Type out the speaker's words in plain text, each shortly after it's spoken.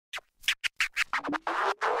Good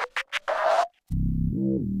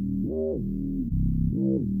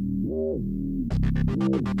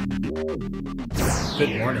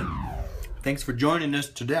morning. Thanks for joining us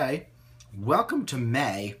today. Welcome to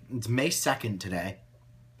May. It's May 2nd today.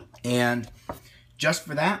 And just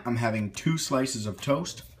for that, I'm having 2 slices of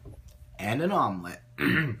toast and an omelet.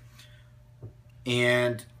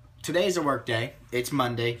 And today's a work day. It's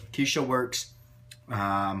Monday. Keisha works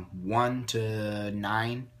 1 to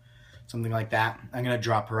 9, something like that. I'm going to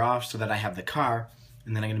drop her off so that I have the car.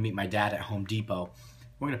 And then I'm going to meet my dad at Home Depot.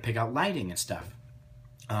 We're going to pick out lighting and stuff.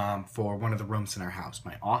 For one of the rooms in our house,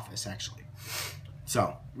 my office actually.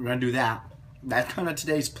 So we're gonna do that. That's kind of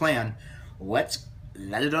today's plan. Let's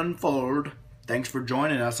let it unfold. Thanks for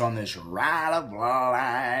joining us on this ride of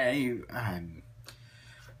life.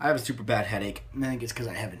 I have a super bad headache. I think it's because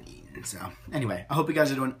I haven't eaten. So anyway, I hope you guys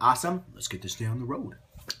are doing awesome. Let's get this day on the road.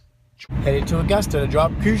 Headed to Augusta to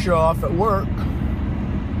drop Keisha off at work.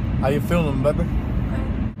 How you feeling, baby?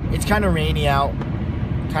 It's kind of rainy out,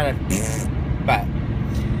 kind of, but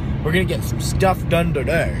we're gonna get some stuff done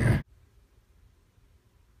today.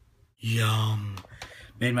 Yum.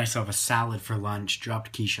 Made myself a salad for lunch,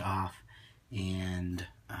 dropped Keisha off, and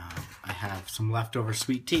I have some leftover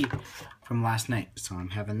sweet tea from last night. So I'm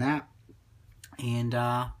having that. And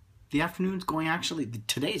the afternoon's going,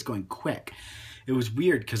 today's going quick. It was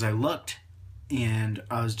weird because I looked and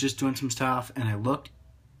I was just doing some stuff and I looked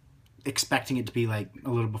expecting it to be like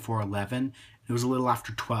a little before 11. It was a little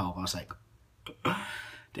after 12. I was like,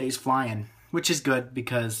 day's flying, which is good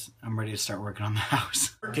because I'm ready to start working on the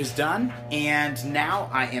house. Work is done, and now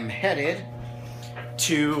I am headed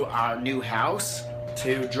to our new house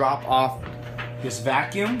to drop off this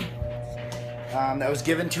vacuum that was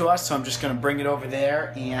given to us. So I'm just gonna bring it over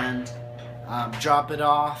there and drop it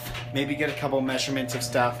off, maybe get a couple measurements of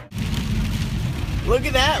stuff. Look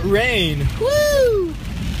at that rain, woo!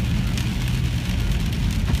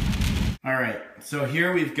 All right, so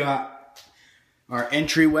here we've got our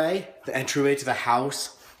entryway, the entryway to the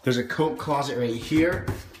house. There's a coat closet right here,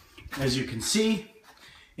 as you can see.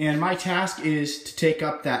 And my task is to take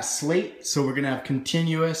up that slate. So we're gonna have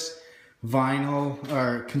continuous vinyl,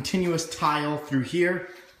 or continuous tile through here.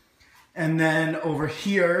 And then over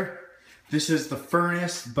here, this is the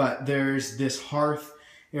furnace, but there's this hearth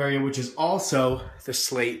area, which is also the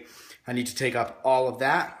slate. I need to take up all of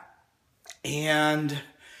that. And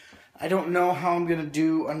I don't know how I'm gonna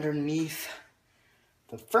do underneath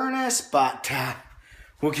the furnace, but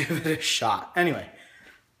we'll give it a shot. Anyway,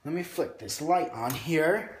 let me flick this light on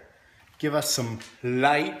here, give us some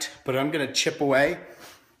light, but I'm gonna chip away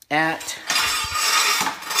at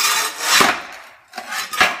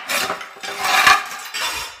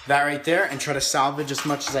that right there and try to salvage as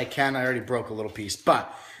much as I can. I already broke a little piece,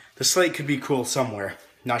 but the slate could be cool somewhere.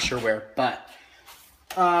 Not sure where, but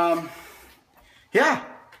yeah,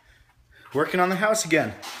 working on the house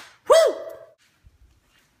again. Woo!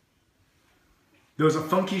 There was a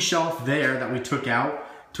funky shelf there that we took out.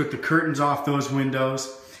 Took the curtains off those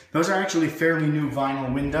windows. Those are actually fairly new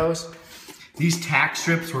vinyl windows. These tack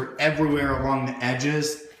strips were everywhere along the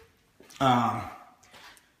edges.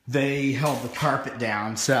 They held the carpet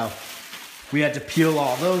down, so we had to peel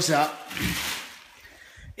all those up.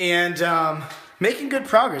 And making good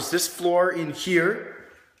progress. This floor in here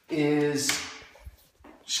is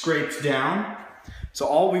scraped down. So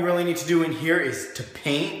all we really need to do in here is to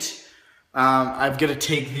paint. I've got to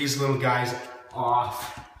take these little guys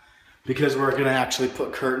off because we're going to actually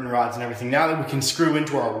put curtain rods and everything. Now that we can screw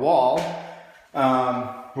into our wall,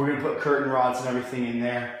 we're going to put curtain rods and everything in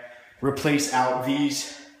there, replace out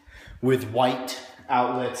these with white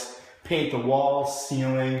outlets, paint the walls,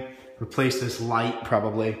 ceiling, replace this light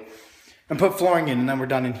probably, and put flooring in, and then we're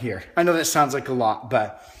done in here. I know that sounds like a lot,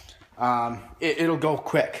 but it'll go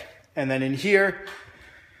quick. And then in here,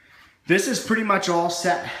 this is pretty much all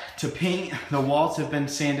set to paint. The walls have been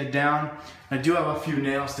sanded down. I do have a few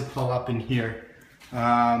nails to pull up in here.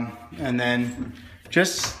 And then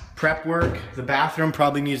just prep work. The bathroom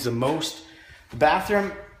probably needs the most. The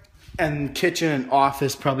bathroom and kitchen and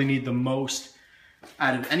office probably need the most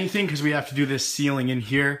out of anything because we have to do this ceiling in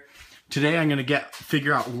here. Today I'm gonna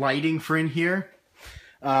figure out lighting for in here.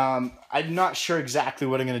 I'm not sure exactly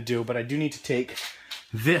what I'm gonna do, but I do need to take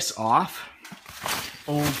this off.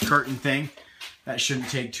 Old curtain thing. That shouldn't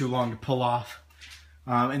take too long to pull off.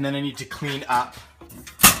 And then I need to clean up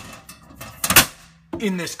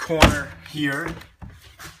in this corner here.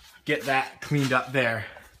 Get that cleaned up there.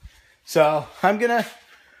 So I'm gonna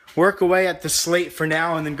work away at the slate for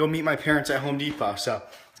now and then go meet my parents at Home Depot. So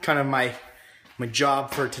it's kind of my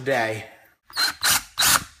job for today.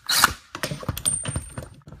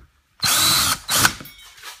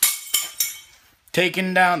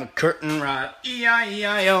 Taking down the curtain rod,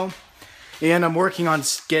 E-I-E-I-O. And I'm working on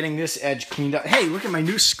getting this edge cleaned up. Hey, look at my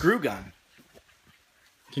new screw gun.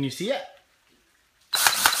 Can you see it?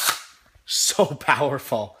 So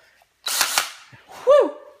powerful.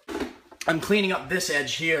 Whew! I'm cleaning up this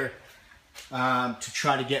edge here to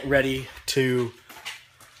try to get ready to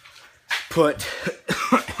put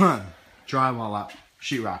drywall up.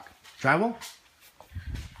 Sheetrock. Drywall?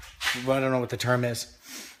 Well, I don't know what the term is.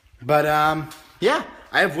 But, yeah.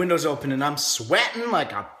 I have windows open and I'm sweating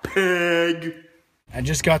like a pig. I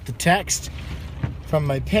just got the text from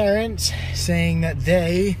my parents saying that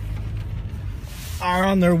they are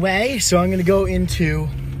on their way. So I'm going to go into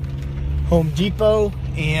Home Depot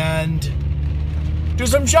and do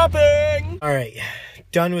some shopping. All right.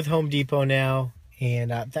 Done with Home Depot now.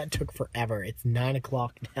 And that took forever. It's 9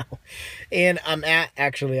 o'clock now. And I'm at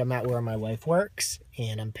where my wife works.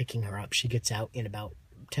 And I'm picking her up. She gets out in about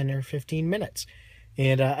 10 or 15 minutes.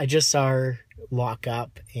 And I just saw her lock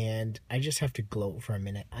up. And I just have to gloat for a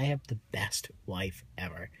minute. I have the best wife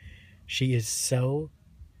ever. She is so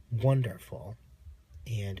wonderful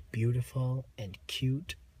and beautiful and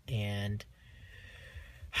cute. And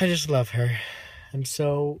I just love her. I'm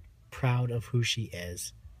so proud of who she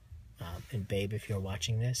is. And babe, if you're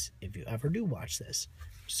watching this, if you ever do watch this,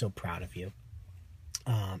 I'm so proud of you.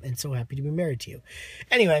 And so happy to be married to you.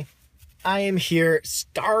 Anyway, I am here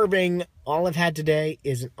starving. All I've had today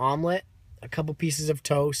is an omelet, a couple pieces of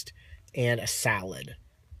toast, and a salad.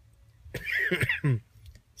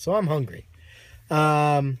 So I'm hungry.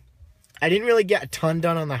 I didn't really get a ton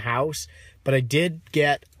done on the house, but I did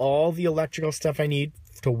get all the electrical stuff I need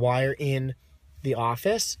to wire in the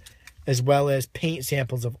office, as well as paint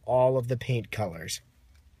samples of all of the paint colors.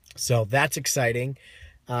 So that's exciting,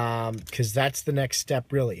 because that's the next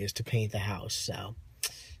step really, is to paint the house. So,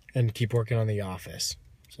 and keep working on the office.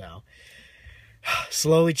 So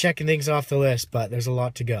slowly checking things off the list, but there's a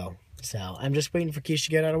lot to go. So I'm just waiting for Keisha to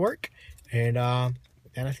get out of work, and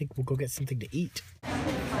then I think we'll go get something to eat.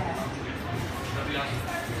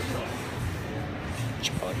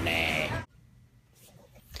 Chipotle.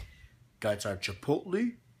 Got our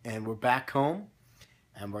Chipotle. And we're back home,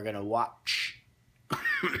 and we're going to watch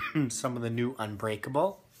some of the new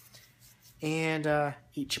Unbreakable, and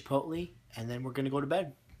eat Chipotle, and then we're going to go to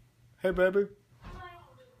bed. Hey, baby. Hi.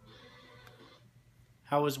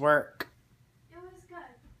 How was work? It was good.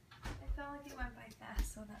 I felt like it went by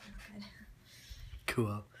fast, so that was good.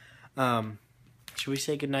 Cool. Should we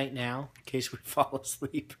say goodnight now, in case we fall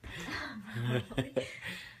asleep?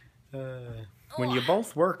 When you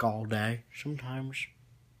both work all day, sometimes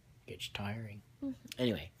it's tiring.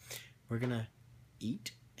 Anyway, we're gonna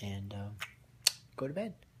eat and go to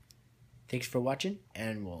bed. Thanks for watching,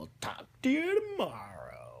 and we'll talk to you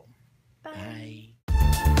tomorrow.